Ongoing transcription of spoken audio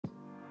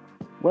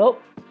Well,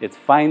 it's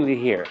finally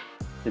here,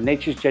 the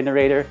Nature's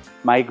Generator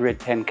MyGrid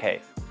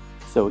 10K.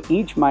 So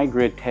each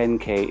MyGrid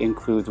 10K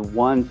includes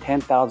one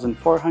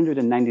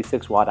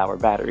 10,496 watt-hour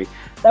battery.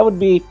 That would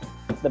be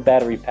the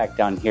battery pack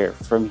down here.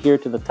 From here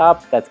to the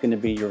top, that's going to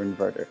be your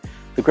inverter.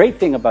 The great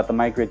thing about the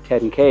MyGrid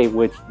 10K,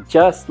 which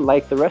just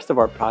like the rest of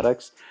our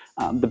products,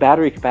 the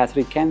battery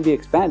capacity can be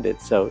expanded.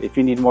 So if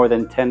you need more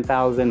than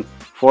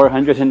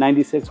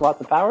 10,496 watts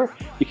of power,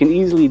 you can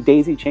easily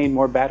daisy chain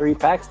more battery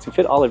packs to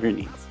fit all of your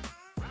needs.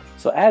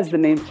 So as the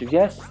name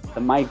suggests,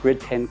 the MyGrid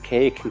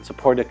 10K can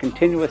support a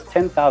continuous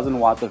 10,000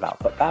 watts of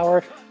output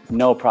power,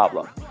 no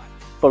problem.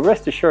 But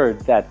rest assured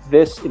that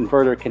this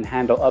inverter can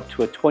handle up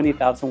to a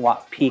 20,000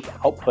 watt peak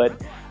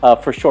output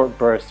for short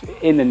bursts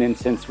in an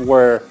instance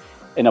where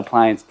an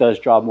appliance does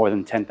draw more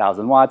than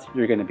 10,000 watts,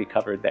 you're going to be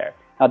covered there.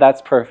 Now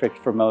that's perfect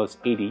for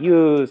most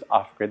ADUs,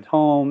 off-grid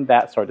home,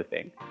 that sort of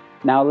thing.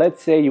 Now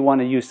let's say you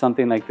want to use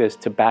something like this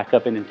to back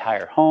up an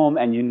entire home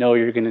and you know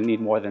you're going to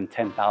need more than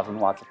 10,000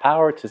 watts of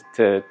power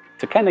to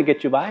kind of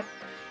get you by,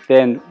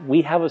 then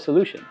we have a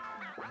solution.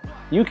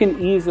 You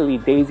can easily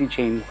daisy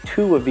chain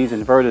two of these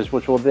inverters,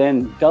 which will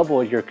then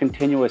double your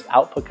continuous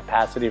output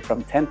capacity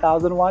from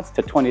 10,000 watts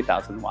to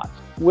 20,000 watts,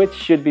 which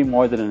should be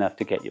more than enough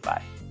to get you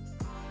by.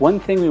 One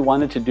thing we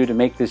wanted to do to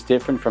make this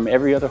different from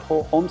every other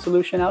whole home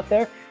solution out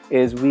there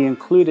is we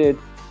included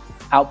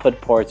output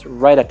ports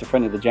right at the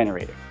front of the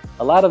generator.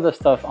 A lot of the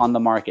stuff on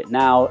the market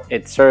now,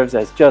 it serves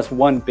as just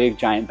one big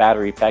giant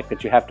battery pack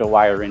that you have to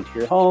wire into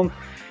your home.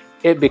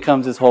 It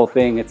becomes this whole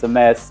thing, it's a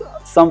mess.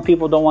 Some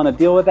people don't want to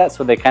deal with that,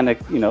 so they kind of,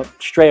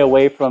 stray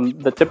away from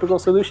the typical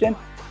solution.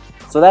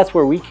 So that's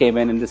where we came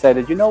in and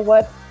decided, you know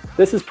what?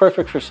 This is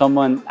perfect for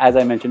someone, as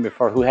I mentioned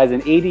before, who has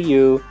an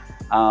ADU,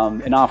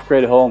 an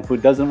off-grid home, who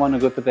doesn't want to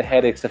go through the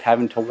headaches of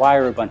having to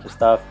wire a bunch of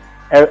stuff.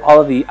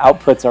 All of the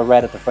outputs are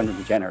right at the front of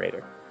the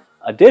generator.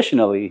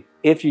 Additionally,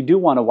 if you do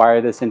want to wire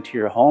this into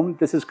your home,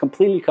 this is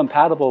completely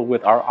compatible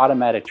with our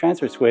automatic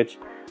transfer switch,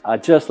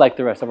 just like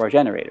the rest of our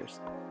generators.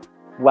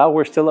 While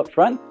we're still up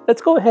front,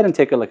 let's go ahead and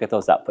take a look at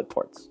those output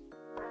ports.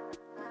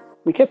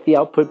 We kept the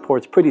output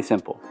ports pretty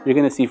simple. You're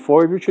going to see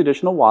 4 of your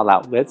traditional wall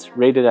outlets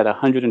rated at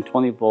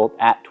 120 volt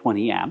at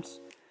 20 amps,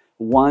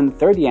 one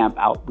 30 amp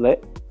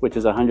outlet, which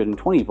is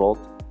 120 volt,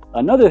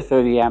 another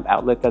 30 amp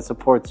outlet that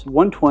supports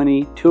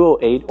 120,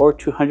 208, or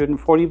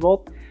 240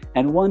 volt,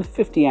 and one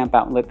 50 amp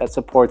outlet that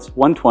supports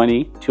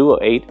 120,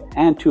 208,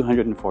 and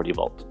 240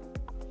 volt.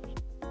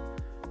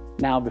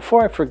 Now,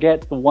 before I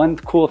forget, the one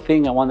cool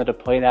thing I wanted to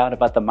point out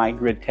about the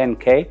MyGrid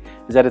 10K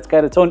is that it's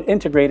got its own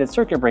integrated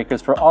circuit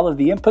breakers for all of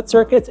the input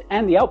circuits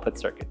and the output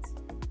circuits.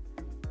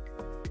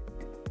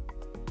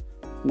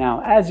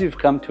 Now, as you've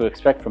come to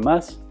expect from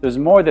us, there's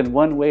more than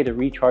one way to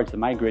recharge the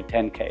MyGrid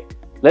 10K.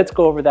 Let's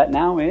go over that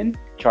now in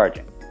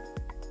charging.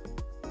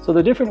 So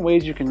the different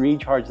ways you can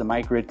recharge the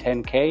MyGrid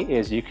 10K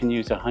is you can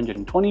use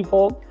 120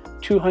 volt,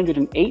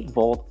 208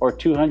 volt, or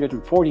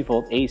 240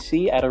 volt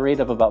AC at a rate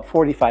of about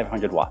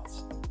 4,500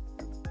 watts.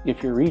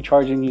 If you're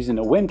recharging using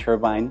a wind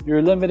turbine,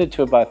 you're limited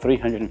to about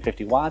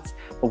 350 watts,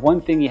 but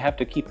one thing you have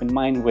to keep in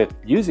mind with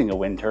using a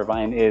wind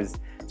turbine is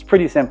it's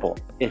pretty simple.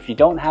 If you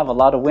don't have a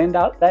lot of wind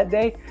out that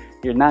day,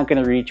 you're not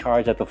going to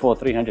recharge at the full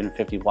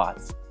 350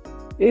 watts.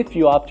 If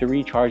you opt to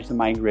recharge the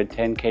MyGrid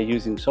 10K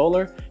using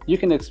solar, you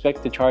can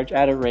expect to charge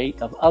at a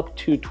rate of up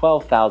to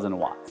 12,000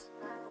 watts.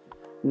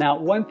 Now,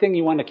 one thing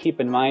you want to keep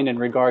in mind in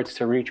regards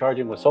to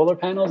recharging with solar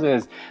panels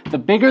is the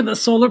bigger the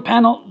solar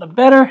panel, the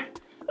better.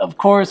 Of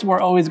course,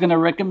 we're always going to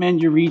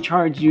recommend you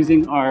recharge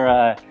using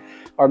our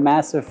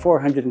massive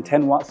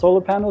 410 watt solar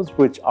panels,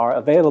 which are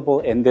available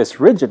in this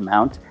rigid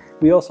mount.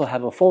 We also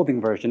have a folding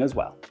version as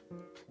well.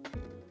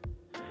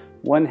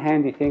 One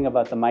handy thing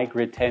about the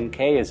MyGrid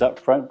 10K is up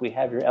front we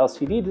have your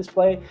LCD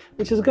display,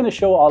 which is going to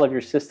show all of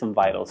your system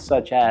vitals,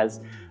 such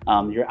as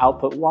your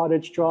output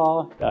wattage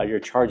draw, your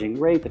charging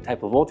rate, the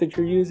type of voltage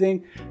you're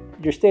using,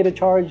 your state of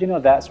charge,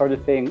 that sort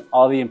of thing.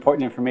 All the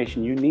important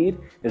information you need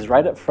is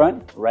right up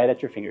front, right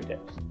at your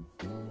fingertips.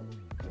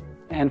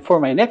 And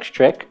for my next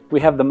trick, we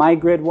have the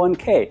MyGrid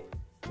 1K.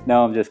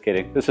 No, I'm just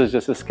kidding. This is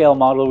just a scale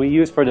model we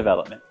use for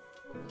development.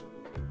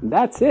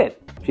 That's it.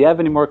 If you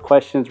have any more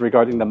questions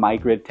regarding the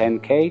MyGrid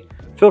 10K,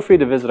 feel free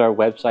to visit our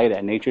website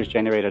at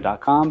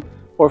naturesgenerator.com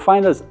or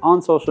find us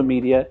on social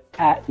media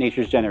at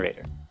Nature's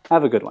Generator.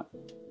 Have a good one.